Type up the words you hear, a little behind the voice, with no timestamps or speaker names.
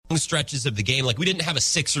stretches of the game. Like, we didn't have a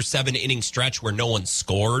 6 or 7 inning stretch where no one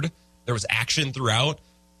scored. There was action throughout.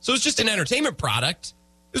 So it was just an entertainment product.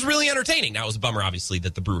 It was really entertaining. Now, it was a bummer, obviously,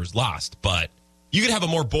 that the Brewers lost, but you could have a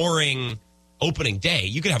more boring opening day.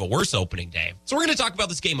 You could have a worse opening day. So we're going to talk about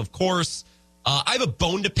this game, of course. I have a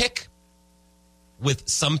bone to pick with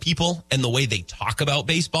some people and the way they talk about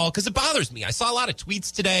baseball, because it bothers me. I saw a lot of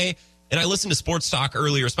tweets today, and I listened to Sports Talk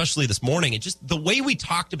earlier, especially this morning, and just the way we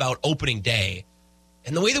talked about opening day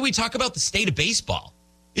and the way that we talk about the state of baseball,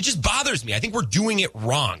 it just bothers me. I think we're doing it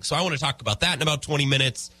wrong. So I want to talk about that in about 20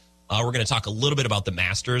 minutes. We're going to talk a little bit about the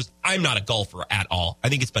Masters. I'm not a golfer at all. I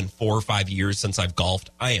think it's been 4 or 5 years since I've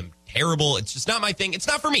golfed. I am terrible. It's just not my thing. It's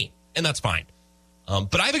not for me, and that's fine.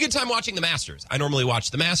 But I have a good time watching the Masters. I normally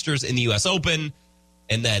watch the Masters in the U.S. Open,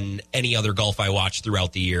 and then any other golf I watch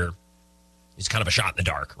throughout the year is kind of a shot in the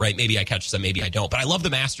dark, right? Maybe I catch some, maybe I don't. But I love the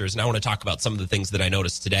Masters, and I want to talk about some of the things that I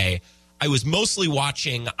noticed today. I was mostly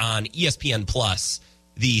watching on ESPN Plus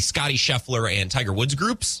the Scottie Scheffler and Tiger Woods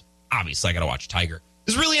groups. Obviously, I got to watch Tiger.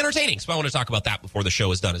 It's really entertaining, so I want to talk about that before the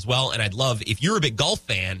show is done as well. And I'd love, if you're a big golf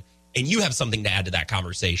fan and you have something to add to that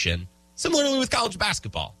conversation, similarly with college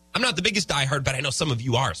basketball. I'm not the biggest diehard, but I know some of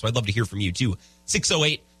you are, so I'd love to hear from you too.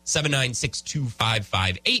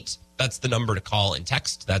 608-796-2558. That's the number to call and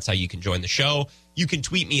text. That's how you can join the show. You can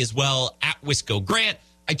tweet me as well, at Wisco Grant.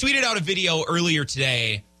 I tweeted out a video earlier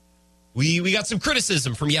today. We got some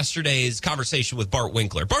criticism from yesterday's conversation with Bart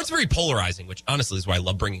Winkler. Bart's very polarizing, which honestly is why I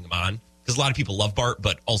love bringing him on, because a lot of people love Bart,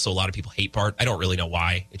 but also a lot of people hate Bart. I don't really know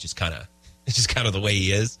why. It's just kind of the way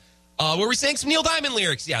he is. Where we sang some Neil Diamond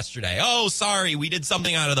lyrics yesterday. Oh, sorry, we did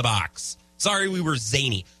something out of the box. Sorry, we were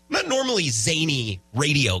zany. I'm not normally zany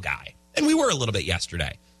radio guy, and we were a little bit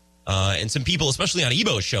yesterday. And some people, especially on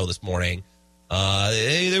Ebo's show this morning,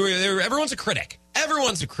 everyone's a critic.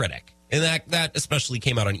 Everyone's a critic. And that especially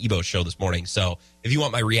came out on Ebo's show this morning. So if you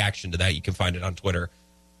want my reaction to that, you can find it on Twitter,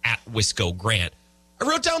 at Wisco Grant. I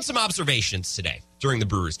wrote down some observations today during the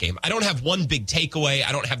Brewers game. I don't have one big takeaway.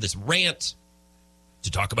 I don't have this rant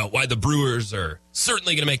to talk about why the Brewers are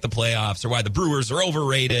certainly going to make the playoffs, or why the Brewers are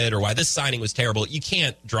overrated, or why this signing was terrible. You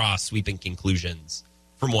can't draw sweeping conclusions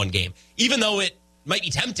from one game. Even though it might be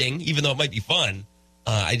tempting, even though it might be fun,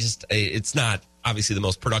 it's not obviously the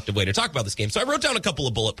most productive way to talk about this game. So I wrote down a couple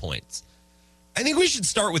of bullet points. I think we should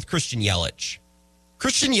start with Christian Yelich.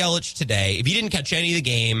 Christian Yelich today, if he didn't catch any of the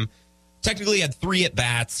game, technically he had 3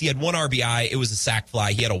 at-bats. He had 1 RBI. It was a sac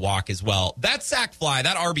fly. He had a walk as well. That sac fly,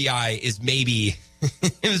 that RBI is maybe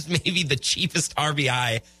the cheapest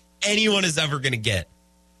RBI anyone is ever going to get.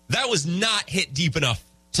 That was not hit deep enough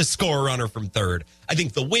to score a runner from third. I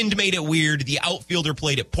think the wind made it weird. The outfielder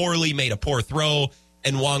played it poorly, made a poor throw,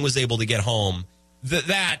 and Wong was able to get home.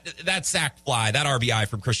 That sac fly, that RBI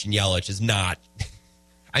from Christian Yelich is not...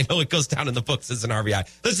 I know it goes down in the books as an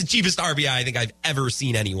RBI. That's the cheapest RBI I think I've ever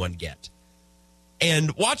seen anyone get.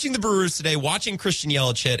 And watching the Brewers today, watching Christian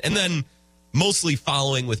Yelich hit, and then mostly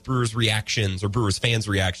following with Brewers reactions or Brewers fans'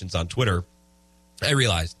 reactions on Twitter, I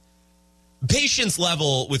realized patience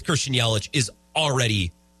level with Christian Yelich is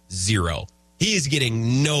already 0. He is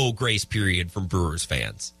getting no grace period from Brewers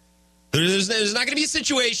fans. There's not going to be a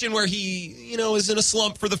situation where he, is in a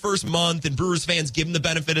slump for the first month and Brewers fans give him the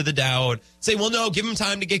benefit of the doubt. Say, well, no, give him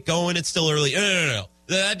time to get going. It's still early. No.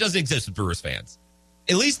 That doesn't exist with Brewers fans.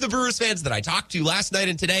 At least the Brewers fans that I talked to last night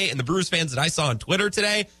and today, and the Brewers fans that I saw on Twitter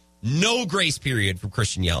today, no grace period from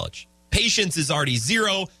Christian Yelich. Patience is already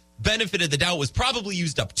 0. Benefit of the doubt was probably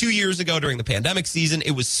used up 2 years ago during the pandemic season.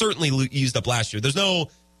 It was certainly used up last year. There's no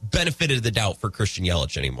benefit of the doubt for Christian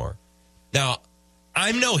Yelich anymore. Now,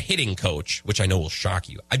 I'm no hitting coach, which I know will shock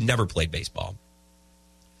you. I've never played baseball.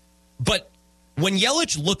 But when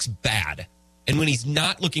Yelich looks bad, and when he's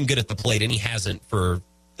not looking good at the plate, and he hasn't for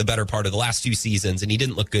the better part of the last 2 seasons, and he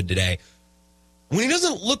didn't look good today, when he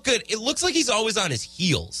doesn't look good, it looks like he's always on his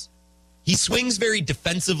heels. He swings very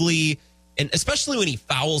defensively, and especially when he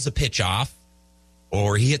fouls a pitch off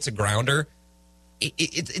or he hits a grounder,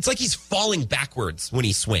 it's like he's falling backwards when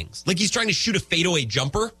he swings. Like he's trying to shoot a fadeaway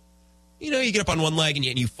jumper. You get up on one leg and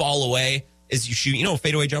you fall away as you shoot, a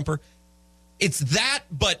fadeaway jumper. It's that,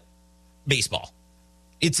 but baseball.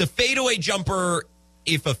 It's a fadeaway jumper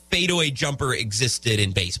if a fadeaway jumper existed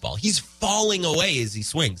in baseball. He's falling away as he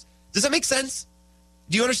swings. Does that make sense?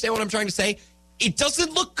 Do you understand what I'm trying to say? It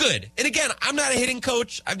doesn't look good. And again, I'm not a hitting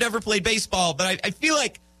coach. I've never played baseball, but I feel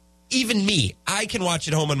like even me, I can watch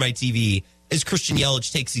at home on my TV as Christian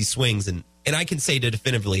Yelich takes these swings, and I can say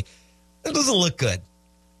definitively, that doesn't look good.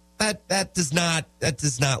 That does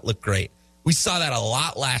not look great. We saw that a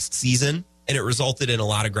lot last season, and it resulted in a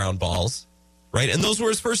lot of ground balls, right? And those were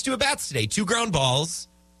his first 2 at-bats today. 2 ground balls.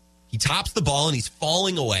 He tops the ball and he's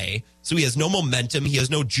falling away, so he has no momentum. He has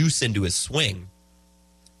no juice into his swing.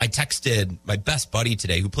 I texted my best buddy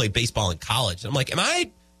today who played baseball in college. I'm like, am I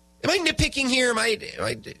nitpicking here? Am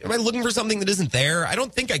I looking for something that isn't there? I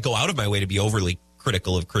don't think I go out of my way to be overly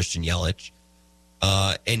critical of Christian Yelich.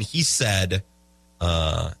 And he said,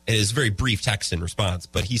 it is a very brief text in response,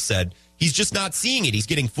 but he said he's just not seeing it. He's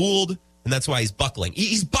getting fooled, and that's why he's buckling.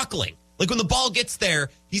 He's buckling. Like when the ball gets there,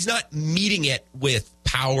 he's not meeting it with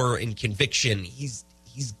power and conviction. He's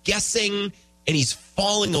guessing, and he's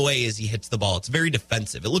falling away as he hits the ball. It's very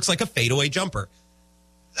defensive. It looks like a fadeaway jumper.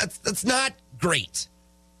 That's not great.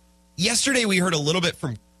 Yesterday, we heard a little bit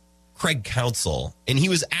from Craig Counsell, and he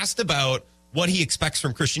was asked about what he expects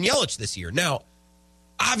from Christian Yelich this year. Now,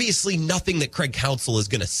 obviously, nothing that Craig Counsell is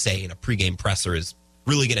going to say in a pregame presser is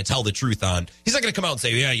really going to tell the truth on. He's not going to come out and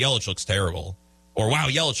say, yeah, Yelich looks terrible, or wow,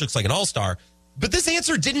 Yelich looks like an all-star. But this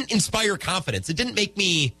answer didn't inspire confidence. It didn't make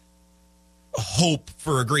me hope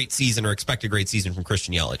for a great season or expect a great season from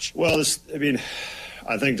Christian Yelich. Well,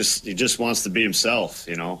 I think he just wants to be himself,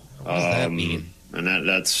 you know. What does that mean? And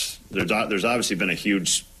there's obviously been a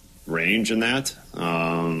huge range in that,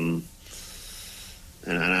 and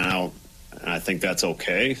I think that's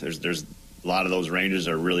okay. There's a lot of those ranges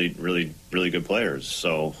are really, really, really good players.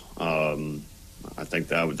 So I think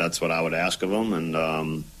that's what I would ask of him,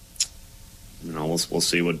 and we'll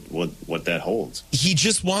see what that holds. He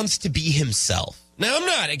just wants to be himself. Now, I'm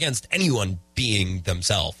not against anyone being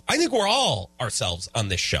themselves. I think we're all ourselves on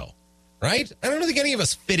this show, right? I don't think any of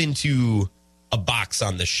us fit into a box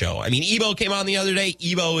on this show. I mean, Ebo came on the other day.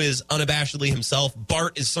 Ebo is unabashedly himself.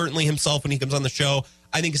 Bart is certainly himself when he comes on the show.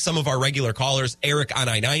 I think some of our regular callers, Eric on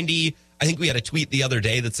I-90, I think we had a tweet the other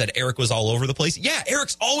day that said Eric was all over the place. Yeah,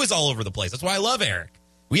 Eric's always all over the place. That's why I love Eric.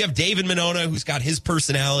 We have David Monona, who's got his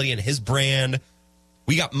personality and his brand.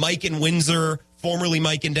 We got Mike in Windsor, formerly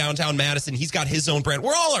Mike in downtown Madison. He's got his own brand.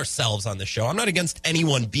 We're all ourselves on the show. I'm not against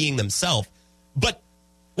anyone being themselves. But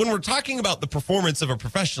when we're talking about the performance of a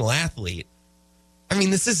professional athlete, I mean,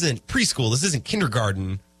 this isn't preschool. This isn't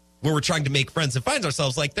kindergarten where we're trying to make friends and find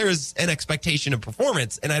ourselves. Like, there's an expectation of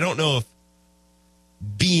performance, and I don't know if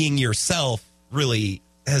being yourself really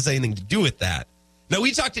has anything to do with that. Now,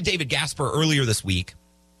 we talked to David Gasper earlier this week,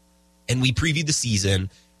 and we previewed the season,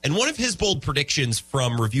 and one of his bold predictions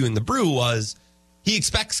from reviewing the Brew was he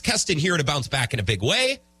expects Keston Hiura to bounce back in a big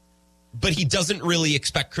way, but he doesn't really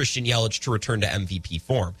expect Christian Yelich to return to MVP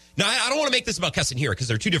form. Now, I don't want to make this about Keston Hiura because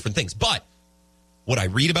they're two different things, but what I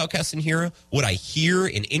read about Keston Hiura, what I hear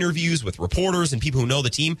in interviews with reporters and people who know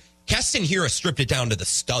the team, Keston Hiura stripped it down to the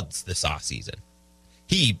studs this offseason.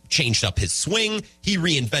 He changed up his swing. He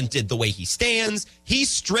reinvented the way he stands. He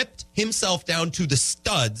stripped himself down to the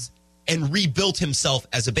studs and rebuilt himself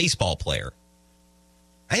as a baseball player.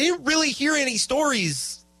 I didn't really hear any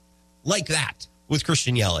stories like that with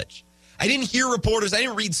Christian Yelich. I didn't hear reporters. I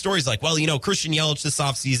didn't read stories like, well, Christian Yelich this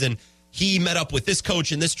offseason, he met up with this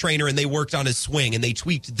coach and this trainer and they worked on his swing and they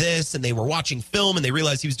tweaked this and they were watching film and they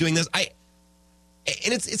realized he was doing this.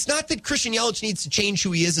 And it's not that Christian Yelich needs to change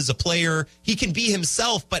who he is as a player. He can be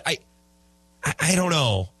himself, but I don't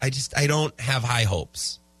know. I don't have high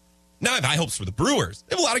hopes. Now I have high hopes for the Brewers.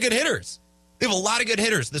 They have a lot of good hitters.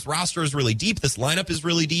 This roster is really deep. This lineup is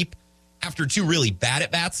really deep. After two really bad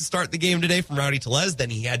at-bats to start the game today from Rowdy Tellez, then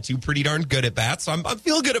he had two pretty darn good at-bats. So I'm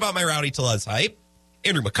feeling good about my Rowdy Tellez hype.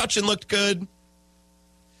 Andrew McCutchen looked good.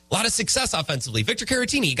 A lot of success offensively. Victor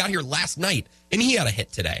Caratini, he got here last night, and he had a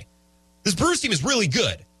hit today. This Brewers team is really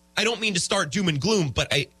good. I don't mean to start doom and gloom,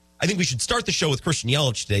 but I think we should start the show with Christian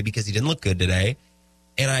Yelich today because he didn't look good today.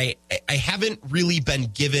 And I haven't really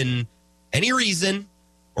been given any reason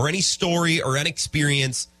or any story or any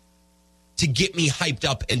experience to get me hyped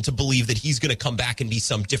up and to believe that he's going to come back and be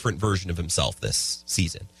some different version of himself this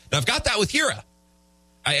season. Now, I've got that with Hiura.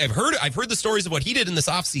 I've heard the stories of what he did in this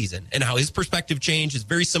offseason and how his perspective change is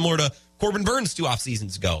very similar to Corbin Burns 2 off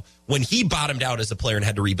seasons ago when he bottomed out as a player and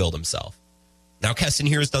had to rebuild himself. Now Keston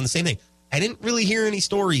Hiura has done the same thing. I didn't really hear any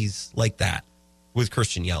stories like that with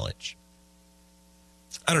Christian Yelich.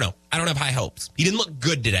 I don't know. I don't have high hopes. He didn't look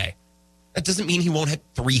good today. That doesn't mean he won't hit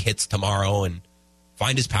 3 hits tomorrow and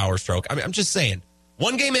find his power stroke. I mean, I'm just saying,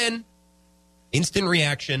 one game in, instant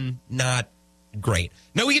reaction, not great.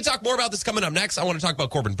 Now, we can talk more about this coming up next. I want to talk about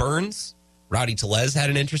Corbin Burns. Rowdy Tellez had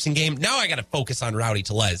an interesting game. Now I got to focus on Rowdy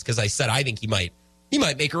Tellez because I said I think he might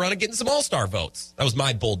make a run at getting some all-star votes. That was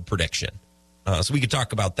my bold prediction. So we could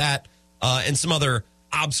talk about that and some other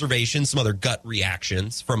observations, some other gut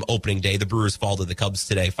reactions from opening day. The Brewers fall to the Cubs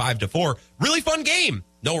today, 5-4. Really fun game.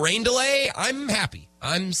 No rain delay. I'm happy.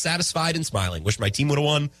 I'm satisfied and smiling. Wish my team would have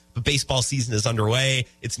won, but baseball season is underway.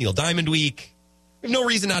 It's Neil Diamond week. We have no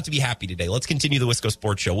reason not to be happy today. Let's continue the Wisco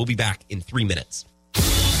Sports Show. We'll be back in 3 minutes.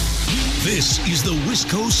 This is the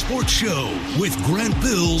Wisco Sports Show with Grant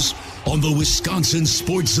Bills on the Wisconsin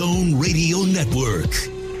Sports Zone Radio Network.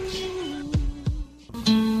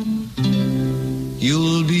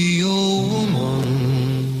 You'll be your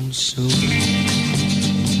woman soon.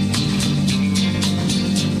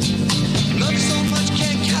 Love you so much,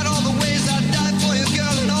 can't count all the ways I'd die for you,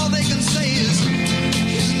 girl, and all they can say is,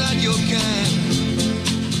 he's not your kind.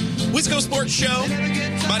 Wisco Sports Show.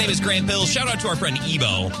 My name is Grant Bills. Shout out to our friend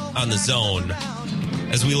Ebo on the Zone.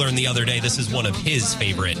 As we learned the other day, this is one of his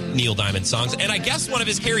favorite Neil Diamond songs, and I guess one of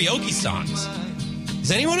his karaoke songs. Has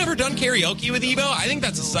anyone ever done karaoke with Ebo? I think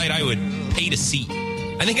that's a site I would pay to see.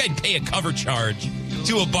 I think I'd pay a cover charge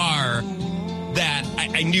to a bar that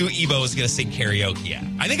I knew Ebo was going to sing karaoke at.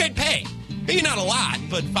 I think I'd pay. Maybe not a lot,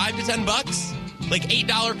 but $5 to $10? Like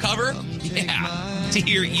 $8 cover? Yeah. To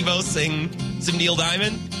hear Ebo sing some Neil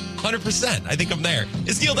Diamond? 100%. I think I'm there.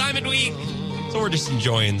 It's Neil Diamond Week. So we're just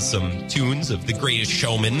enjoying some tunes of the greatest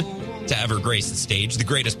showman to ever grace the stage, the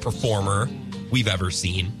greatest performer we've ever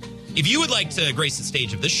seen. If you would like to grace the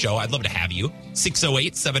stage of this show, I'd love to have you.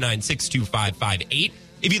 608-796-2558.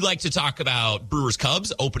 If you'd like to talk about Brewers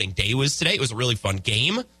Cubs, opening day was today. It was a really fun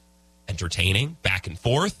game. Entertaining, back and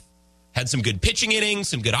forth. Had some good pitching innings,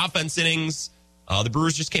 some good offense innings. The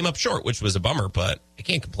Brewers just came up short, which was a bummer, but I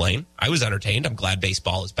can't complain. I was entertained. I'm glad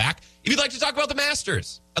baseball is back. If you'd like to talk about the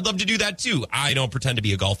Masters, I'd love to do that too. I don't pretend to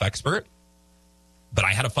be a golf expert, but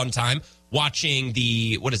I had a fun time watching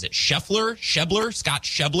the, Scott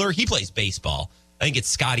Schebler. He plays baseball. I think it's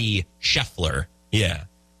Scotty Scheffler. Yeah.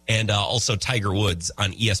 And also Tiger Woods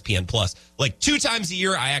on ESPN Plus. Like 2 times a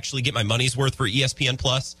year, I actually get my money's worth for ESPN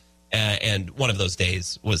Plus. And one of those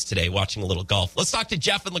days was today, watching a little golf. Let's talk to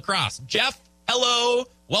Jeff in La Crosse. Jeff, hello.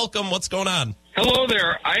 Welcome. What's going on? Hello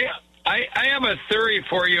there. I have a theory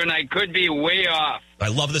for you, and I could be way off. I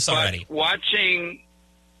love this already. Watching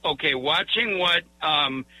what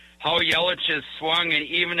how Yelich has swung, and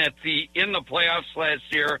even in the playoffs last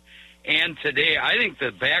year and today, I think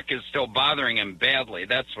the back is still bothering him badly.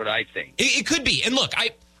 That's what I think. It could be. And look,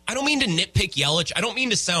 I don't mean to nitpick Yelich. I don't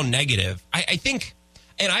mean to sound negative. I think,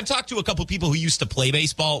 and I've talked to a couple people who used to play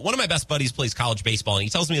baseball. One of my best buddies plays college baseball, and he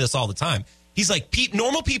tells me this all the time. He's like,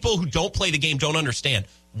 normal people who don't play the game don't understand.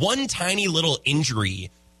 One tiny little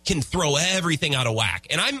injury can throw everything out of whack.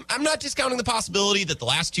 And I'm not discounting the possibility that the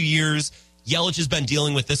last 2 years Yelich has been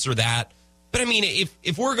dealing with this or that. But I mean,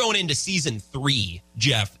 if we're going into season 3,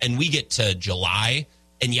 Jeff, and we get to July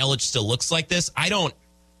and Yelich still looks like this, I don't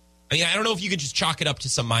know if you could just chalk it up to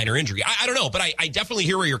some minor injury. I don't know, but I definitely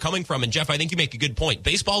hear where you're coming from. And Jeff, I think you make a good point.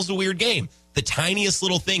 Baseball's a weird game. The tiniest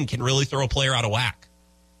little thing can really throw a player out of whack.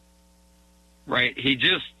 Right. He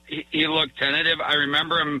looked tentative. I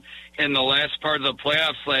remember him in the last part of the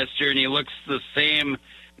playoffs last year, and he looks the same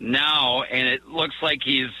now, and it looks like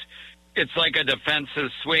it's like a defensive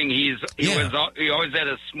swing. He always had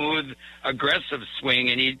a smooth, aggressive swing,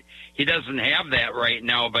 and he doesn't have that right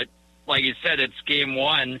now. But like you said, it's game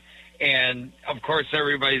 1, and of course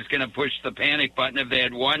everybody's going to push the panic button. If they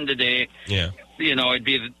had won today, it'd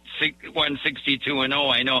be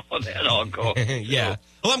 162-0. I know how that all goes. Yeah.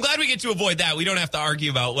 Well, I'm glad we get to avoid that. We don't have to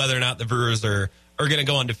argue about whether or not the Brewers are going to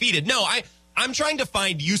go undefeated. No, I'm trying to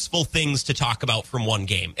find useful things to talk about from one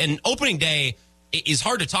game. And opening day is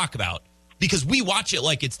hard to talk about because we watch it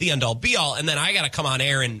like it's the end-all, be-all, and then I got to come on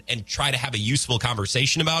air and try to have a useful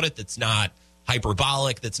conversation about it that's not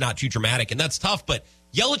hyperbolic, that's not too dramatic, and that's tough. But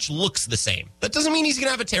Yelich looks the same. That doesn't mean he's going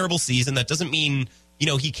to have a terrible season. That doesn't mean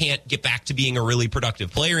he can't get back to being a really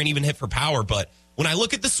productive player and even hit for power. But when I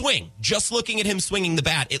look at the swing, just looking at him swinging the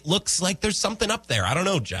bat, it looks like there's something up there. I don't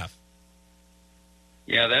know, Jeff.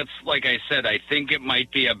 Yeah, that's like I said. I think it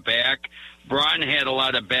might be a back. Braun had a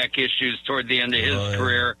lot of back issues toward the end of his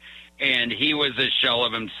career, and he was a shell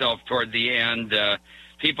of himself toward the end.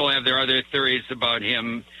 People have their other theories about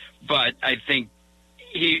him, but I think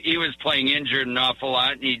he was playing injured an awful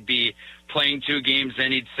lot, and he'd be playing 2 games,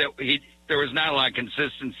 and there was not a lot of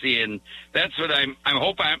consistency, and that's what I'm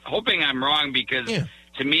hoping I'm wrong, because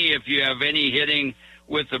to me, if you have any hitting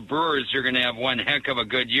with the Brewers, you're going to have one heck of a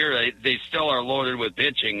good year. They still are loaded with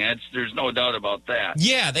pitching. There's no doubt about that.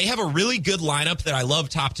 Yeah, they have a really good lineup that I love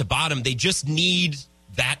top to bottom. They just need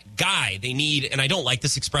that guy. They need, and I don't like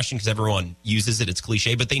this expression because everyone uses it, it's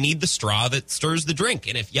cliche, but they need the straw that stirs the drink.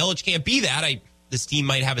 And if Yelich can't be that, this team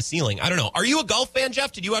might have a ceiling. I don't know. Are you a golf fan,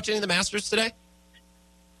 Jeff? Did you watch any of the Masters today?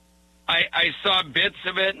 I saw bits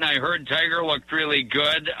of it, and I heard Tiger looked really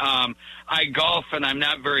good. I golf, and I'm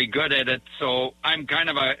not very good at it, so I'm kind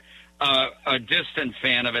of a distant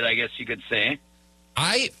fan of it, I guess you could say.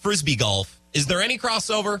 I Frisbee golf, Is there any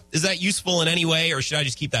crossover? Is that useful in any way, or should I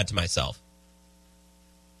just keep that to myself?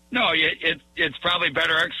 No, it's probably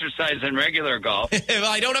better exercise than regular golf.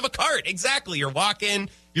 Well, I don't have a cart. Exactly. You're walking.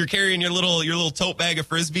 You're carrying your little tote bag of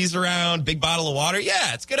Frisbees around, big bottle of water.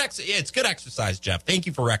 Yeah, it's good. It's good exercise, Jeff. Thank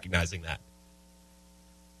you for recognizing that.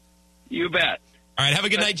 You bet. All right. Have a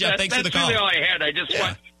good night, Jeff. Thanks for the call. That's really all I had. I just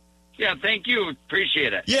want. Yeah, thank you.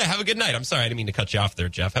 Appreciate it. Yeah, have a good night. I'm sorry, I didn't mean to cut you off there,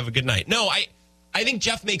 Jeff. Have a good night. No, I think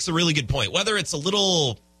Jeff makes a really good point. Whether it's a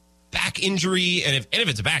little back injury, and if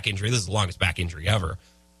it's a back injury, this is the longest back injury ever.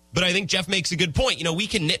 But I think Jeff makes a good point. You know, we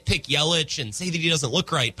can nitpick Yelich and say that he doesn't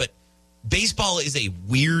look right, but baseball is a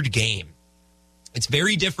weird game. It's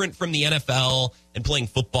very different from the NFL and playing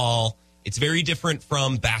football. It's very different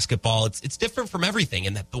from basketball. It's different from everything.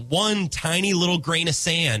 And that the one tiny little grain of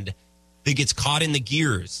sand that gets caught in the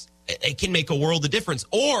gears, it can make a world of difference.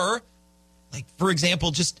 Or, like, for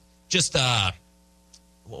example, just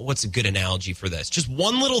what's a good analogy for this? Just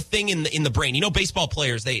one little thing in the brain. You know, baseball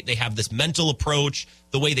players, they have this mental approach,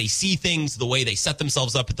 the way they see things, the way they set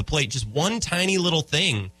themselves up at the plate. Just one tiny little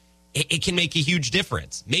thing, it can make a huge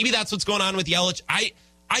difference. Maybe that's what's going on with Yelich. I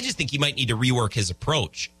just think he might need to rework his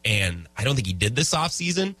approach, and I don't think he did this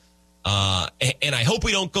offseason. And I hope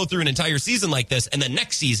we don't go through an entire season like this, and then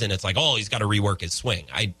next season it's like, oh, he's got to rework his swing.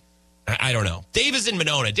 I don't know. Dave is in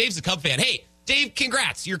Monona. Dave's a Cub fan. Hey, Dave,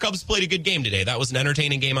 congrats. Your Cubs played a good game today. That was an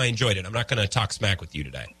entertaining game. I enjoyed it. I'm not going to talk smack with you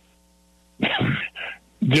today.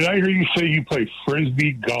 Did I hear you say you play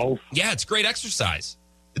Frisbee golf? Yeah, it's great exercise.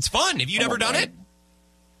 It's fun. Have you never done it?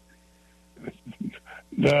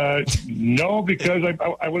 No, because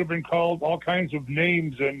I would have been called all kinds of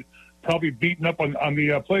names and probably beaten up on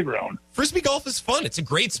the playground. Frisbee golf is fun. It's a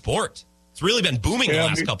great sport. It's really been booming the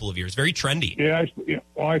last couple of years. Very trendy. Yeah,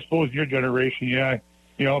 I suppose your generation, yeah.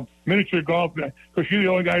 You know, miniature golf, because you're the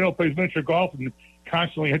only guy who plays miniature golf and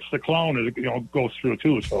constantly hits the clown as it goes through,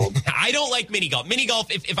 too. So I don't like mini golf. Mini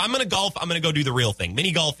golf, if I'm going to golf, I'm going to go do the real thing.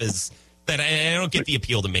 Mini golf is that I don't get the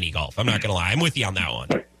appeal to mini golf. I'm not going to lie. I'm with you on that one.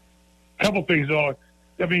 A couple things, though.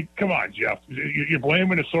 I mean, come on, Jeff. You're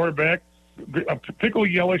blaming a sore back. Pickle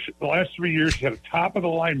Yelich, the last 3 years, he had a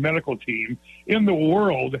top-of-the-line medical team in the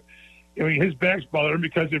world. I mean, his back's bothering him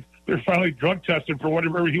because if they're finally drug tested for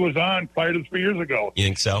whatever he was on prior to 3 years ago. You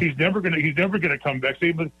think so? He's never gonna come back.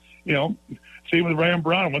 Same with Ryan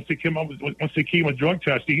Braun. Once they came with drug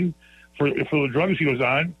testing for the drugs he was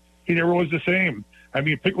on, he never was the same. I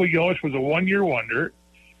mean, Pickle Yelich was a 1-year wonder,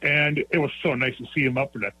 and it was so nice to see him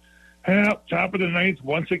up in the top of the ninth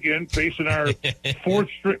once again, facing our fourth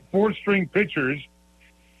string pitchers,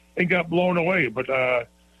 and got blown away. But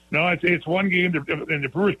no, it's one game, and the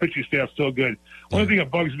Brewers pitching staff's still good. One thing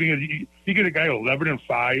that bugs me is you get a guy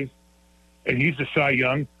 11-5, and he's the Cy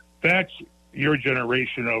Young. That's your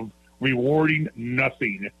generation of rewarding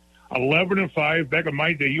nothing. 11-5. Back in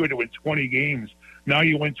my day, you had to win 20 games. Now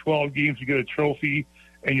you win 12 games, you get a trophy,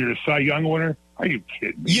 and you're the Cy Young winner. Are you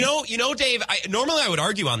kidding me? You know, Dave, normally I would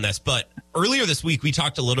argue on this, but earlier this week we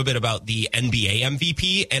talked a little bit about the NBA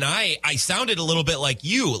MVP, and I sounded a little bit like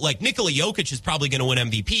you. Like, Nikola Jokic is probably going to win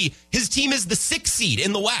MVP. His team is the 6th seed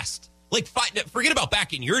in the West. Like, forget about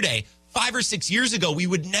back in your day. 5 or 6 years ago, we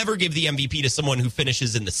would never give the MVP to someone who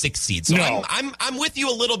finishes in the 6th seed. So no. I'm with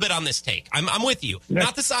you a little bit on this take. I'm with you.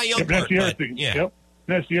 Not the Cy Young part, but yeah. Yep.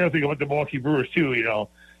 That's the other thing about the Milwaukee Brewers, too, you know.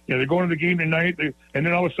 You know, they're going to the game tonight, and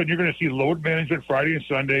then all of a sudden you're going to see load management Friday and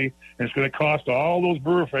Sunday, and it's going to cost all those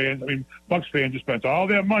Brewer fans, Bucks fans, just spent all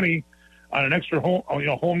that money on an extra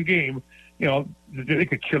home game. You know, they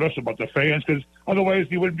could kill us about the fans because otherwise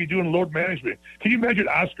they wouldn't be doing load management. Can you imagine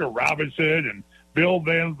Oscar Robinson and Bill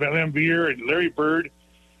Van Lambeer and Larry Bird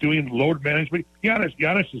doing load management?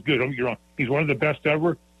 Giannis is good. Don't get me wrong; he's one of the best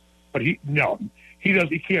ever, but he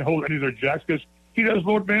can't hold any of their jacks because he does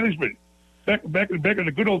load management. Back in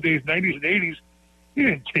the good old days, 90s and 80s, you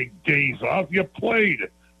didn't take days off. You played.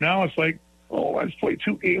 Now it's like, oh, I just played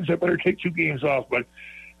 2 games. I better take 2 games off. But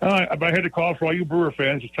I had to call for all you Brewer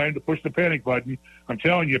fans. It's time to push the panic button. I'm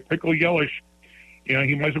telling you, Pickle Yelich, you know,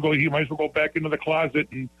 he might as well go back into the closet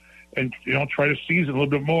and try to season a little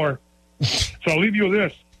bit more. So I'll leave you with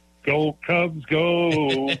this: Go Cubs,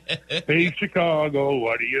 go! Hey Chicago,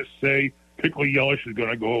 what do you say? Pickle Yelich is going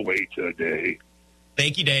to go away today.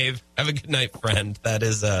 Thank you, Dave. Have a good night, friend. That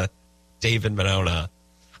is Dave in Monona.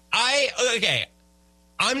 I'm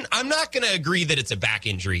not going to agree that it's a back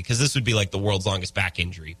injury because this would be like the world's longest back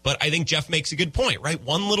injury. But I think Jeff makes a good point, right?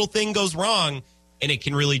 One little thing goes wrong, and it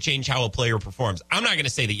can really change how a player performs. I'm not going to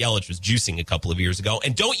say that Yelich was juicing a couple of years ago,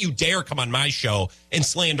 and don't you dare come on my show and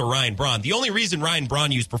slander Ryan Braun. The only reason Ryan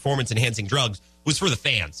Braun used performance-enhancing drugs was for the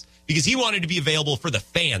fans because he wanted to be available for the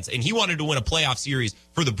fans, and he wanted to win a playoff series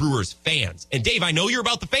for the Brewers fans. And, Dave, I know you're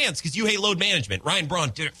about the fans because you hate load management. Ryan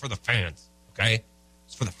Braun did it for the fans, okay?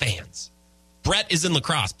 It's for the fans. Brett is in La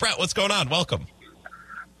Crosse. Brett, what's going on? Welcome.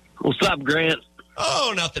 What's up, Grant?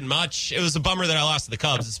 Oh, nothing much. It was a bummer that I lost to the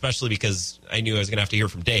Cubs, especially because I knew I was going to have to hear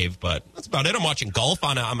from Dave. But that's about it. I'm watching golf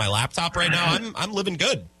on my laptop right now. I'm living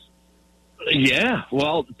good. Yeah,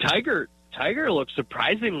 well, Tiger looks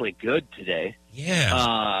surprisingly good today.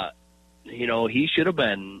 Yeah. He should have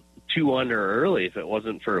been 2 under early if it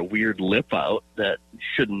wasn't for a weird lip out that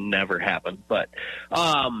should never happen. But,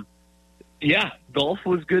 golf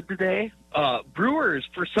was good today. Brewers,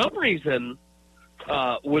 for some reason,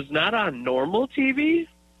 was not on normal TV.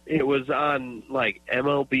 It was on, like,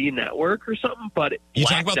 MLB Network or something, but it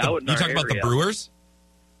blacked out in our area. You talking about the Brewers?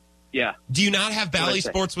 Yeah. Do you not have Bally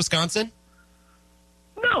Sports Wisconsin?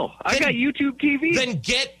 No, I got YouTube TV. Then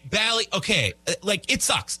get Bally. Okay, it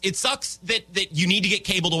sucks. It sucks that you need to get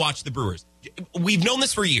cable to watch the Brewers. We've known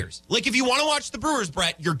this for years. Like, if you want to watch the Brewers,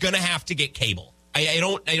 Brett, you're gonna have to get cable. I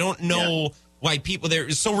don't know why people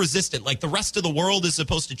they're so resistant. Like, the rest of the world is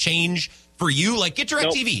supposed to change for you. Like, get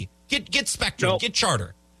DirecTV, get Spectrum, get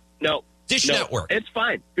Charter. No. Dish Network. It's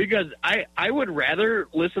fine because I would rather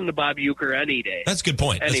listen to Bob Uecker any day. That's a good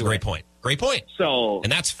point. That's a great point. Great point. So,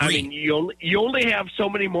 and that's free. I mean, you only have so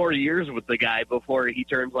many more years with the guy before he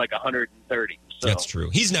turns like 130. So. That's true.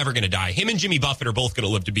 He's never going to die. Him and Jimmy Buffett are both going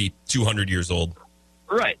to live to be 200 years old.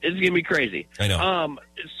 Right. It's going to be crazy. I know.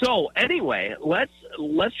 So anyway, let's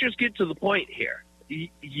just get to the point here.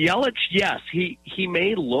 Yelich, yes, he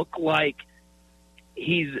may look like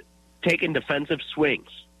he's taking defensive swings.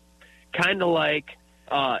 Kind of like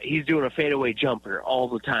he's doing a fadeaway jumper all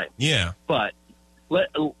the time. Yeah. But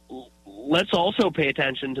let's also pay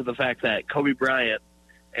attention to the fact that Kobe Bryant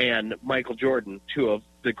and Michael Jordan, two of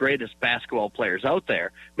the greatest basketball players out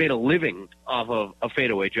there, made a living off of a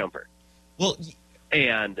fadeaway jumper. Well,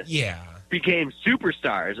 and became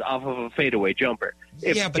superstars off of a fadeaway jumper.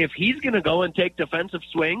 If he's going to go and take defensive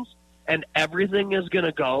swings and everything is going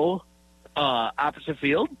to go opposite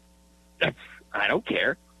field, I don't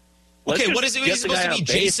care. Okay, what is it? He's supposed to be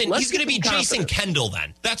Jason. He's going to be Jason Kendall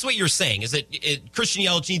then. That's what you're saying. Is it Christian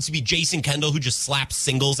Yelich needs to be Jason Kendall who just slaps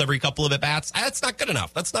singles every couple of at-bats? That's not good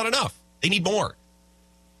enough. That's not enough. They need more.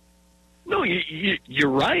 No, you're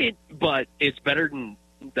right, but it's better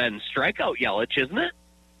than strikeout Yelich, isn't it?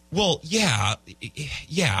 Well, yeah,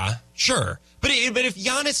 sure. But if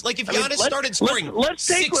Giannis, started scoring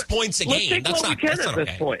 6 points a game, that's not okay. At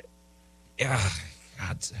this point. Yeah,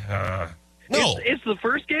 God. No. It's the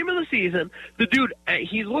first game of the season. The dude,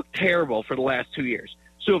 he's looked terrible for the last 2 years.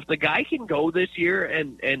 So if the guy can go this year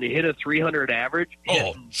and hit a 300 average,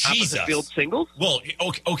 Jesus, field singles. Well,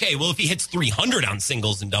 okay. Well, if he hits 300 on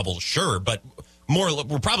singles and doubles, sure. But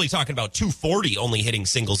we're probably talking about 240 only hitting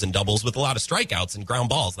singles and doubles with a lot of strikeouts and ground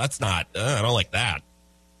balls. That's not. I don't like that.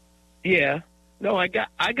 Yeah. No, I got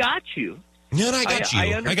you. Yeah, I got you.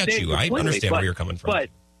 I got you. I understand where you're coming from. But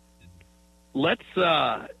let's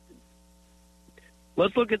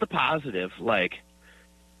look at the positive. Like,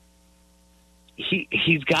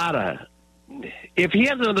 he's got if he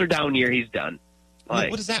has another down year, he's done. Like,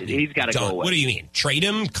 what does that mean? He's got to go away. What do you mean? Trade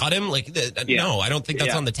him? Cut him? No, I don't think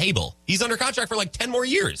that's on the table. He's under contract for like 10 more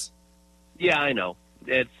years. Yeah, I know.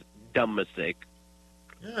 It's a dumb mistake.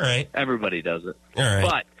 All right. Everybody does it. All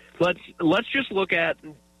right. But let's just look at,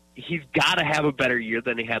 he's got to have a better year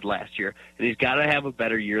than he had last year, and he's got to have a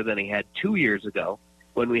better year than he had 2 years ago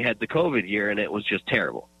when we had the COVID year, and it was just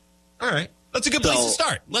terrible. All right. That's a good place to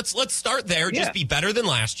start. Let's start there. Just be better than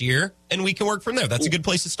last year, and we can work from there. That's a good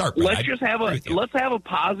place to start. Let's have a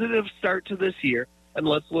positive start to this year, and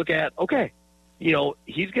let's look at,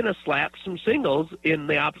 he's going to slap some singles in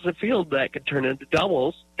the opposite field that could turn into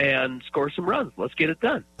doubles and score some runs. Let's get it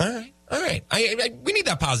done. All right. We need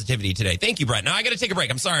that positivity today. Thank you, Brett. Now I got to take a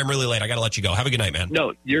break. I'm sorry I'm really late. I got to let you go. Have a good night, man.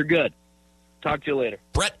 No, you're good. Talk to you later.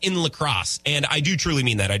 Brett in La Crosse. And I do truly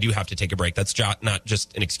mean that. I do have to take a break. That's not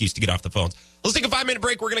just an excuse to get off the phones. Let's take a 5-minute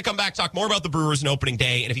break. We're going to come back, talk more about the Brewers and opening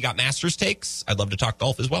day. And if you got Masters takes, I'd love to talk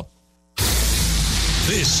golf as well.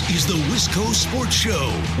 This is the Wisco Sports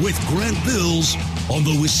Show with Grant Bills on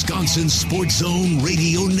the Wisconsin Sports Zone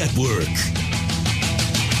Radio Network.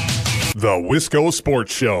 The Wisco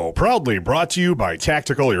Sports Show, proudly brought to you by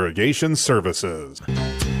Tactical Irrigation Services.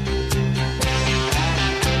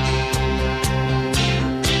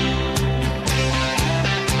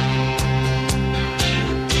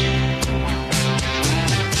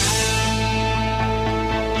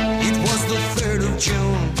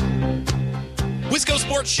 Wisco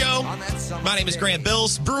Sports Show. My name is Grant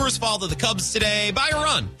Bills. Brewers fall to the Cubs today by a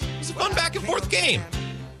run. was a fun back and forth game.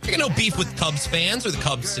 I got no beef with Cubs fans or the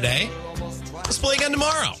Cubs today. Let's play again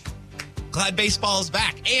tomorrow. Glad baseball is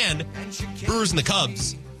back. And Brewers and the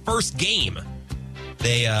Cubs, first game.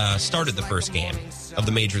 They started the first game of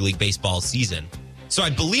the Major League Baseball season. So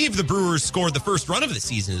I believe the Brewers scored the first run of the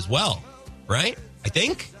season as well, right? I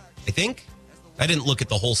think. I didn't look at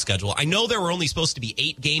the whole schedule. I know there were only supposed to be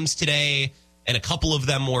 8 games today, and a couple of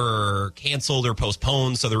them were canceled or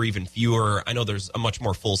postponed, so there were even fewer. I know there's a much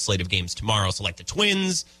more full slate of games tomorrow. So like the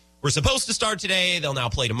Twins were supposed to start today. They'll now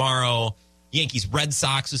play tomorrow. Yankees Red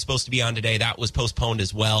Sox is supposed to be on today. That was postponed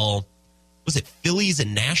as well. Was it Phillies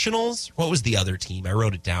and Nationals? What was the other team? I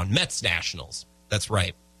wrote it down. Mets Nationals. That's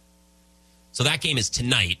right. So that game is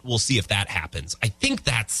tonight. We'll see if that happens. I think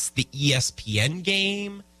that's the ESPN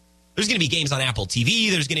game. There's going to be games on Apple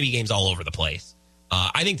TV. There's going to be games all over the place.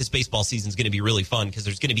 I think this baseball season is going to be really fun because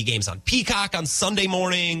there's going to be games on Peacock on Sunday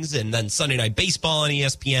mornings and then Sunday Night Baseball on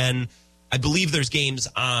ESPN. I believe there's games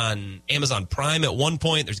on Amazon Prime at one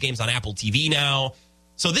point. There's games on Apple TV now.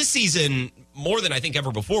 So this season, more than I think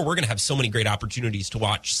ever before, we're going to have so many great opportunities to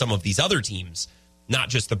watch some of these other teams, not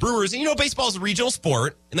just the Brewers. And, baseball is a regional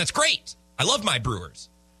sport, and that's great. I love my Brewers.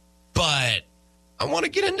 But I want to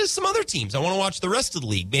get into some other teams. I want to watch the rest of the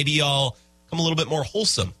league. Maybe I'll come a little bit more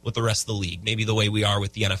wholesome with the rest of the league, maybe the way we are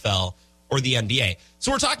with the NFL or the NBA.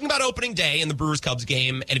 So we're talking about opening day in the Brewers-Cubs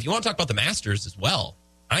game, and if you want to talk about the Masters as well,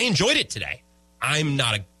 I enjoyed it today. I'm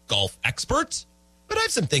not a golf expert, but I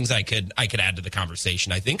have some things I could add to the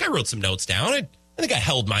conversation. I think I wrote some notes down. I think I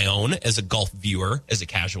held my own as a golf viewer, as a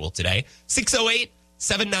casual today.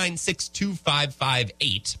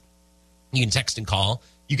 608-796-2558. You can text and call.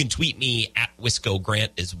 You can tweet me at Wisco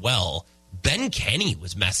Grant as well. Ben Kenny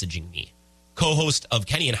was messaging me, co-host of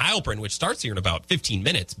Kenny and Heilprin, which starts here in about 15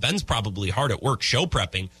 minutes. Ben's probably hard at work show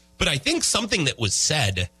prepping, but I think something that was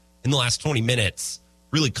said in the last 20 minutes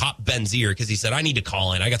really caught Ben's ear because he said, I need to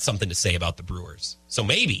call in. I got something to say about the Brewers. So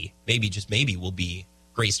maybe, just maybe, we'll be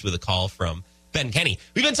graced with a call from Ben Kenny.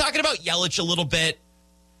 We've been talking about Yelich a little bit.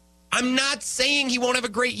 I'm not saying he won't have a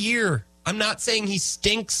great year. I'm not saying he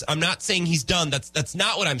stinks. I'm not saying he's done. That's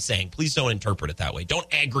not what I'm saying. Please don't interpret it that way. Don't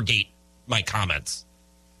aggregate my comments.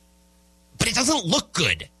 But it doesn't look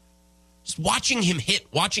good. Just watching him hit,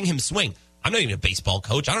 watching him swing. I'm not even a baseball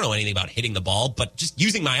coach. I don't know anything about hitting the ball, but just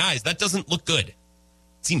using my eyes, that doesn't look good.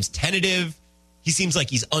 Seems tentative. He seems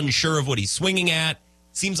like he's unsure of what he's swinging at.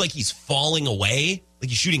 Seems like he's falling away,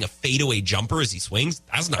 like he's shooting a fadeaway jumper as he swings.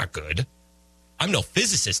 That's not good. I'm no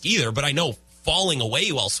physicist either, but I know falling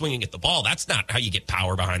away while swinging at the ball, that's not how you get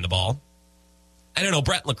power behind the ball. I don't know.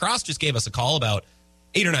 Brett Lacrosse just gave us a call about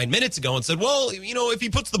 8 or 9 minutes ago and said, well, if he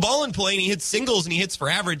puts the ball in play and he hits singles and he hits for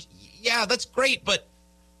average, yeah, that's great. But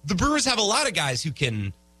the Brewers have a lot of guys who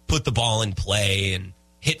can put the ball in play and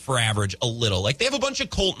hit for average a little. Like they have a bunch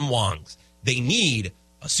of Colton Wongs. They need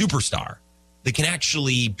a superstar that can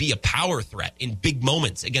actually be a power threat in big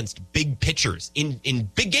moments against big pitchers in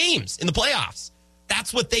big games in the playoffs.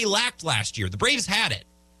 That's what they lacked last year. The Braves had it.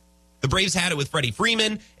 The Braves had it with Freddie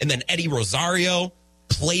Freeman, and then Eddie Rosario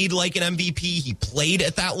played like an MVP. He played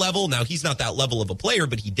at that level. Now, he's not that level of a player,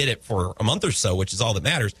 but he did it for a month or so, which is all that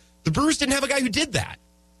matters. The Brewers didn't have a guy who did that.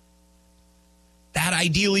 That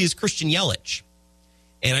ideally is Christian Yelich.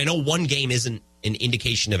 And I know one game isn't an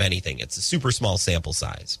indication of anything. It's a super small sample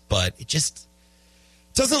size, but it just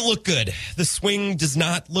doesn't look good. The swing does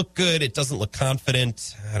not look good. It doesn't look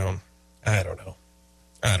confident. I don't know.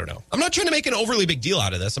 I'm not trying to make an overly big deal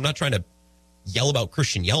out of this. I'm not trying to yell about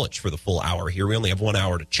Christian Yelich for the full hour here. We only have 1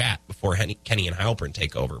 hour to chat before Kenny and Heilprin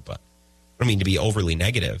take over, but I don't mean to be overly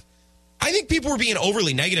negative. I think people were being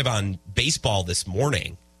overly negative on baseball this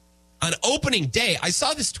morning. On opening day, I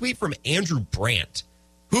saw this tweet from Andrew Brandt,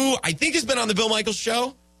 who I think has been on the Bill Michaels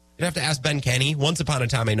show. You'd have to ask Ben Kenny. Once upon a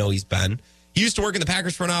time, I know he's been. He used to work in the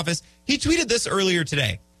Packers front office. He tweeted this earlier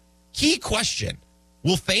today. Key question.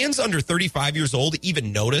 Will fans under 35 years old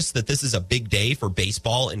even notice that this is a big day for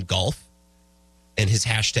baseball and golf? And his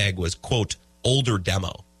hashtag was, quote, older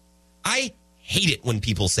demo. I hate it when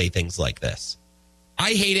people say things like this.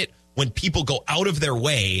 I hate it when people go out of their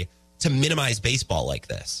way to minimize baseball like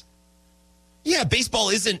this. Yeah, baseball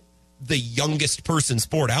isn't the youngest person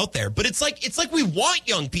sport out there, but it's like we want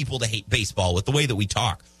young people to hate baseball with the way that we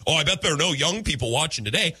talk. Oh, I bet there are no young people watching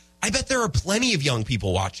today. I bet there are plenty of young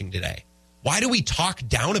people watching today. Why do we talk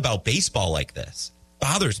down about baseball like this?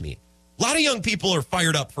 Bothers me. A lot of young people are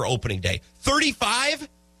fired up for opening day. 35?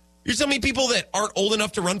 You're telling me people that aren't old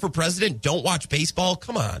enough to run for president don't watch baseball?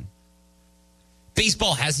 Come on.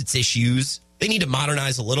 Baseball has its issues. They need to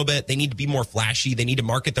modernize a little bit. They need to be more flashy. They need to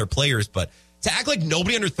market their players. But to act like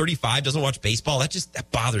nobody under 35 doesn't watch baseball, that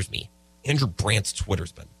bothers me. Andrew Brandt's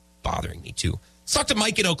Twitter's been bothering me too. Let's talk to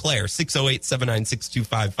Mike in Eau Claire,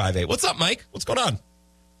 608-796-2558. What's up, Mike? What's going on?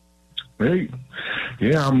 Hey,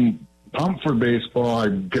 yeah, I'm pumped for baseball.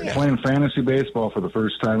 Playing fantasy baseball for the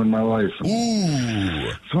first time in my life.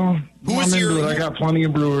 Ooh. So I got plenty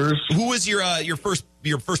of Brewers. Who was your first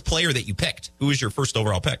player that you picked? Who was your first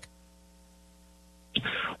overall pick?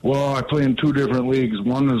 Well, I play in two different leagues.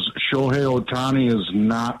 One is Shohei Ohtani is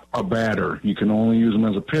not a batter. You can only use him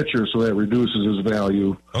as a pitcher, so that reduces his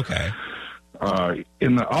value. Okay.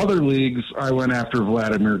 In the other leagues, I went after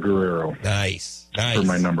Vladimir Guerrero. Nice. For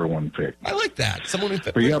my number one pick. I like that. Someone who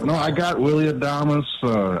fit. But I got Willie Adames.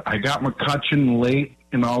 I got McCutchen late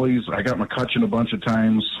in all these. I got McCutchen a bunch of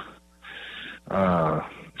times.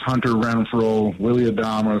 Hunter Renfroe, Willie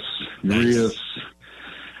Adames, Urias.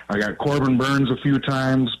 I got Corbin Burns a few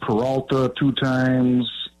times, Peralta 2 times,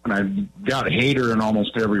 and I got Hader in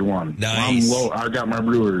almost every one. Nice. I got my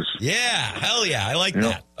Brewers. Yeah, hell yeah. I like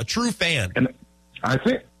that. A true fan. And I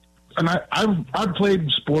think, I've played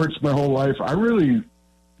sports my whole life. Yelich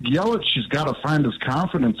has got to find his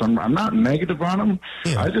confidence. I'm not negative on him.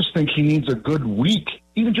 Yeah. I just think he needs a good week,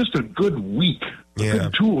 even just a good week. A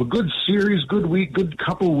good series, good week, good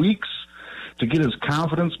couple weeks to get his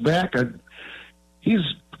confidence back.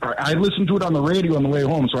 I listened to it on the radio on the way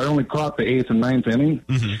home, so I only caught the 8th and 9th inning.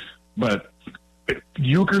 Mm-hmm. But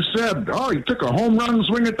Euchre said, he took a home run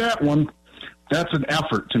swing at that one. That's an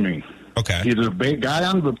effort to me. Okay. He's a guy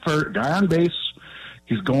on base.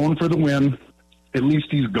 He's going for the win. At least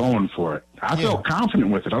he's going for it. I felt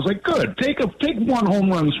confident with it. I was like, good. Take one home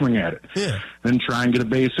run swing at it. Yeah. Then try and get a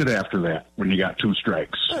base hit after that when you got 2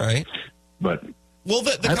 strikes. All right. But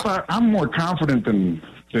I thought I'm more confident than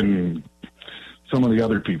some of the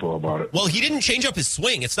other people about it. Well, he didn't change up his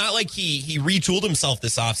swing. It's not like he retooled himself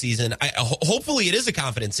this offseason. Hopefully it is a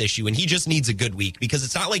confidence issue, and he just needs a good week because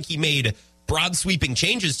it's not like he made broad sweeping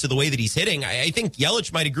changes to the way that he's hitting. I think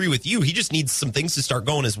Yelich might agree with you. He just needs some things to start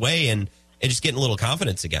going his way and just getting a little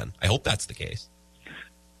confidence again. I hope that's the case.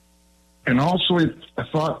 And also, I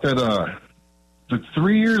thought that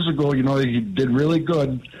 3 years ago, he did really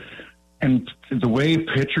good. And the way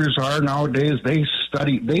pitchers are nowadays, they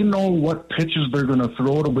know what pitches they're going to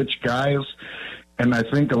throw to which guys. And I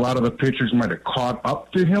think a lot of the pitchers might have caught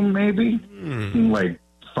up to him maybe and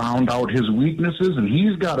found out his weaknesses. And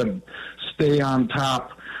he's got to stay on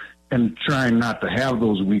top and try not to have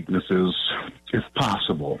those weaknesses if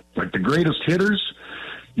possible. Like the greatest hitters,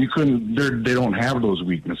 they don't have those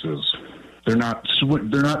weaknesses. They're not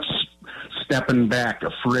stepping back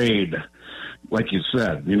afraid. Like you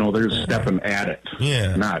said, they're stepping at it.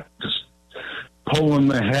 Yeah. Not just pulling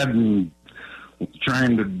the head and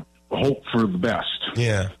trying to hope for the best.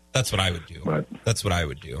 Yeah. That's what I would do. That's what I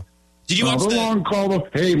would do. Did you watch the long call?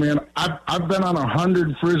 Hey, man, I've been on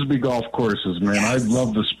 100 Frisbee golf courses, man. Yes. I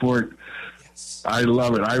love the sport. Yes. I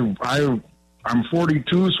love it. I'm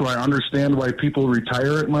 42, so I understand why people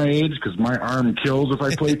retire at my age because my arm kills if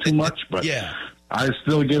I play too much. But yeah. I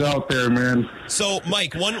still get out there, man. So,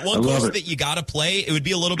 Mike, one course that you got to play, it would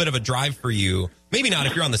be a little bit of a drive for you. Maybe not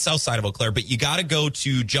if you're on the south side of Eau Claire, but you got to go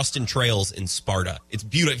to Justin Trails in Sparta. It's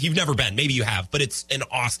beautiful. If you've never been, maybe you have, but it's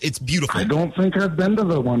it's beautiful. I don't think I've been to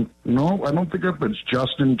the one. No, I don't think it's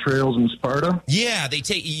Justin Trails in Sparta. Yeah,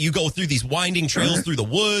 you go through these winding trails through the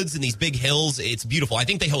woods and these big hills. It's beautiful. I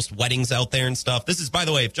think they host weddings out there and stuff. This is, by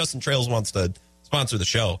the way, if Justin Trails wants to sponsor the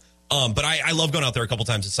show. But I love going out there a couple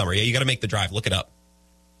times in summer. Yeah, you got to make the drive. Look it up.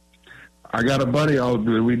 I got a buddy.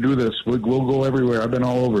 We do this. We'll go everywhere. I've been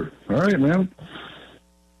all over. All right, man.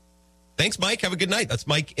 Thanks, Mike. Have a good night. That's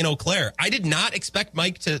Mike in Eau Claire. I did not expect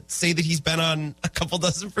Mike to say that he's been on a couple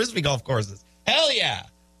dozen Frisbee golf courses. Hell yeah.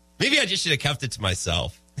 Maybe I just should have kept it to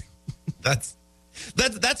myself. That's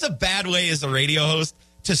a bad way as a radio host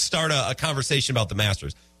to start a conversation about the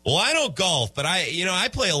Masters. Well, I don't golf, but I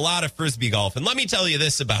play a lot of Frisbee golf. And let me tell you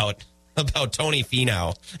this about Tony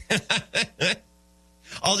Finau.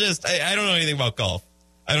 I don't know anything about golf.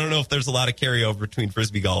 I don't know if there's a lot of carryover between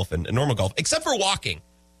Frisbee golf and normal golf, except for walking.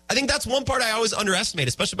 I think that's one part I always underestimate,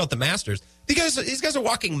 especially about the Masters. These guys are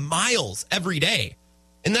walking miles every day.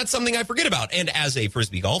 And that's something I forget about. And as a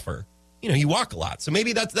Frisbee golfer, you walk a lot. So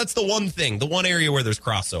maybe that's the one thing, the one area where there's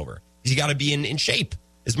crossover. You got to be in shape.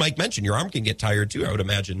 As Mike mentioned, your arm can get tired too. I would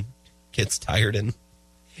imagine gets tired in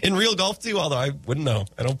real golf too, although I wouldn't know.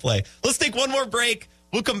 I don't play. Let's take one more break.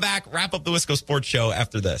 We'll come back, wrap up the Wisco Sports Show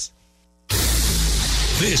after this.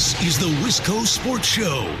 This is the Wisco Sports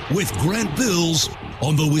Show with Grant Bills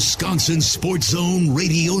on the Wisconsin Sports Zone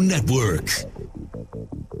Radio Network.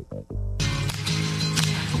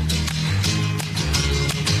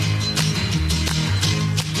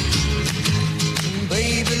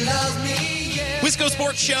 Wisco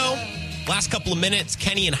Sports Show. Last couple of minutes,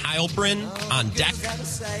 Kenny and Heilprin on deck.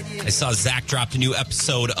 I saw Zach dropped a new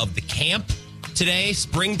episode of The Camp today.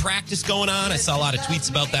 Spring practice going on. I saw a lot of tweets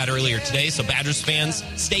about that earlier today. So Badgers fans,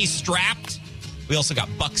 stay strapped. We also got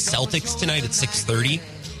Bucks Celtics tonight at 6:30.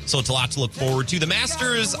 So it's a lot to look forward to. The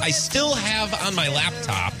Masters, I still have on my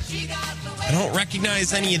laptop. I don't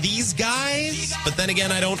recognize any of these guys, but then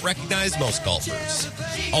again, I don't recognize most golfers.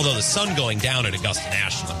 Although the sun going down at Augusta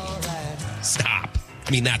National. Stop. I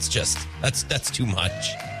mean, that's too much.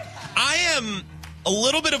 I am a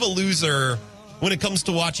little bit of a loser when it comes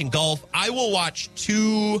to watching golf. I will watch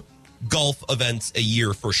 2 golf events a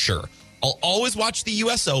year for sure. I'll always watch the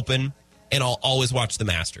U.S. Open, and I'll always watch the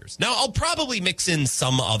Masters. Now, I'll probably mix in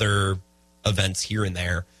some other events here and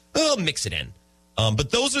there. I'll mix it in.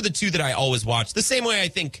 But those are the 2 that I always watch. The same way I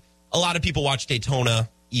think a lot of people watch Daytona,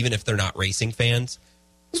 even if they're not racing fans.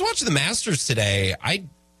 I was watching the Masters today.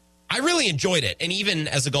 I really enjoyed it. And even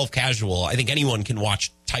as a golf casual, I think anyone can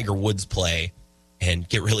watch Tiger Woods play and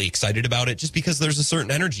get really excited about it just because there's a certain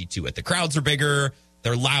energy to it. The crowds are bigger.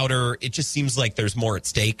 They're louder. It just seems like there's more at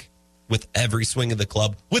stake with every swing of the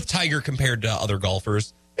club with Tiger compared to other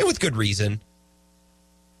golfers, and with good reason.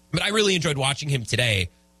 But I really enjoyed watching him today.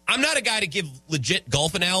 I'm not a guy to give legit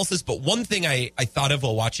golf analysis, but one thing I thought of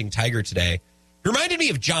while watching Tiger today, he reminded me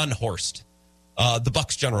of John Horst, the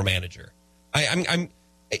Bucks general manager. I'm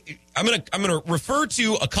gonna refer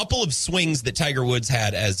to a couple of swings that Tiger Woods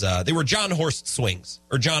had as they were John Horst swings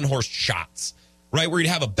or John Horst shots, right? Where he'd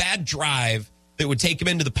have a bad drive that would take him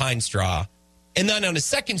into the pine straw, and then on his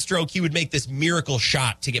second stroke he would make this miracle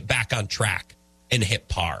shot to get back on track and hit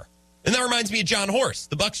par. And that reminds me of John Horst,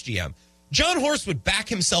 the Bucks GM. John Horst would back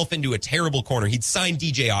himself into a terrible corner. He'd sign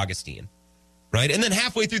DJ Augustine, right? And then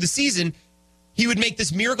halfway through the season, he would make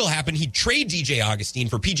this miracle happen. He'd trade DJ Augustine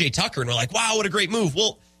for PJ Tucker, and we're like, wow, what a great move.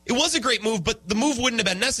 Well, it was a great move, but the move wouldn't have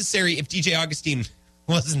been necessary if DJ Augustine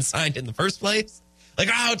wasn't signed in the first place. Like,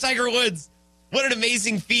 wow, Tiger Woods, what an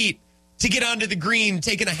amazing feat to get onto the green,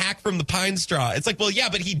 taking a hack from the pine straw. It's like, well, yeah,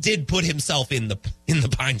 but he did put himself in the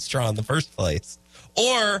pine straw in the first place.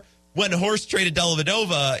 Or when Horst traded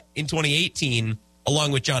Dellavedova in 2018,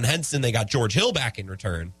 along with John Henson, they got George Hill back in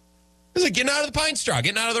return. It was like getting out of the pine straw,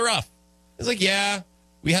 getting out of the rough. It's like, yeah,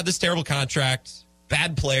 we had this terrible contract,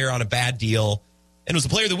 bad player on a bad deal, and it was a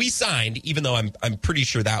player that we signed, even though I'm pretty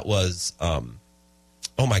sure that was, oh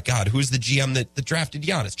my God, who's the GM that drafted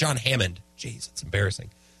Giannis? John Hammond. Jeez, it's embarrassing.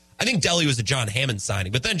 I think Delly was a John Hammond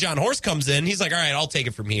signing, but then John Horst comes in. He's like, all right, I'll take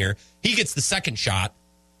it from here. He gets the second shot,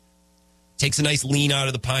 takes a nice lean out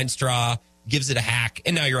of the pine straw, gives it a hack,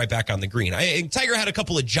 and now you're right back on the green. Tiger had a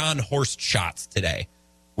couple of John Horst shots today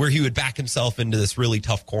where he would back himself into this really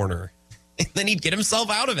tough corner, and then he'd get himself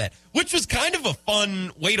out of it, which was kind of a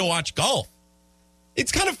fun way to watch golf.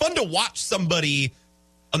 It's kind of fun to watch somebody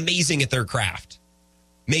amazing at their craft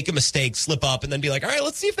make a mistake, slip up, and then be like, all right,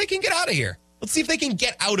 let's see if they can get out of here. Let's see if they can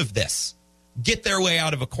get out of this, get their way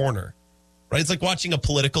out of a corner, right? It's like watching a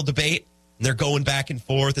political debate, and they're going back and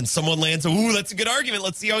forth, and someone lands, ooh, that's a good argument.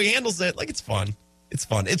 Let's see how he handles it. Like, it's fun. It's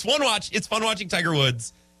fun. It's fun watching Tiger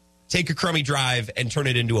Woods take a crummy drive and turn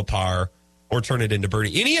it into a par or turn it into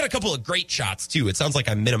birdie. And he had a couple of great shots, too. It sounds like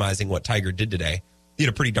I'm minimizing what Tiger did today. He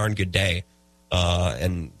had a pretty darn good day.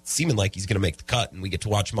 And seeming like he's going to make the cut, and we get to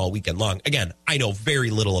watch him all weekend long. Again, I know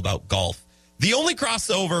very little about golf. The only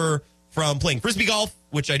crossover from playing Frisbee golf,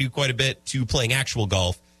 which I do quite a bit, to playing actual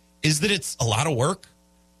golf, is that it's a lot of work.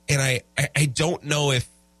 And I don't know if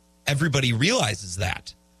everybody realizes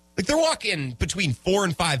that. Like, they're walking between 4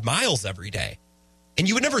 and 5 miles every day. And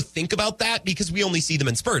you would never think about that because we only see them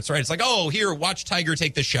in spurts, right? It's like, oh, here, watch Tiger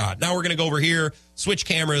take this shot. Now we're going to go over here, switch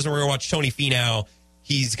cameras, and we're going to watch Tony Finau.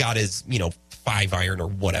 He's got his, 5-iron or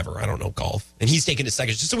whatever. I don't know, golf. And he's taking his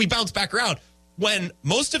seconds. Just so we bounce back around when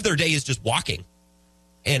most of their day is just walking.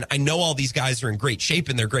 And I know all these guys are in great shape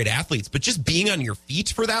and they're great athletes, but just being on your feet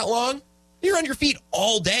for that long, you're on your feet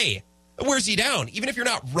all day. It wears you down. Even if you're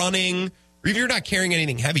not running or even if you're not carrying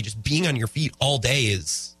anything heavy, just being on your feet all day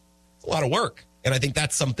is a lot of work. And I think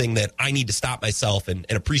that's something that I need to stop myself and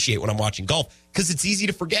appreciate when I'm watching golf, because it's easy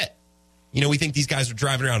to forget. We think these guys are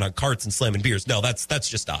driving around on carts and slamming beers. No, that's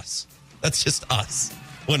just us. That's just us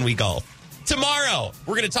when we golf. Tomorrow,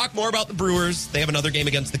 we're going to talk more about the Brewers. They have another game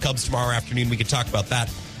against the Cubs tomorrow afternoon. We can talk about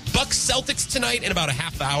that. Bucks Celtics tonight in about a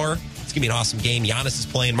half hour. It's going to be an awesome game. Giannis is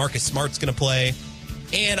playing. Marcus Smart's going to play.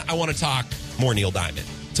 And I want to talk more Neil Diamond.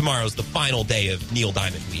 Tomorrow's the final day of Neil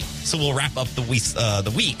Diamond week. So we'll wrap up the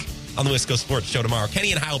week on the Wisco Sports Show tomorrow.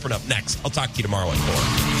 Kenny and Heilprin up next. I'll talk to you tomorrow at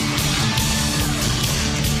 4.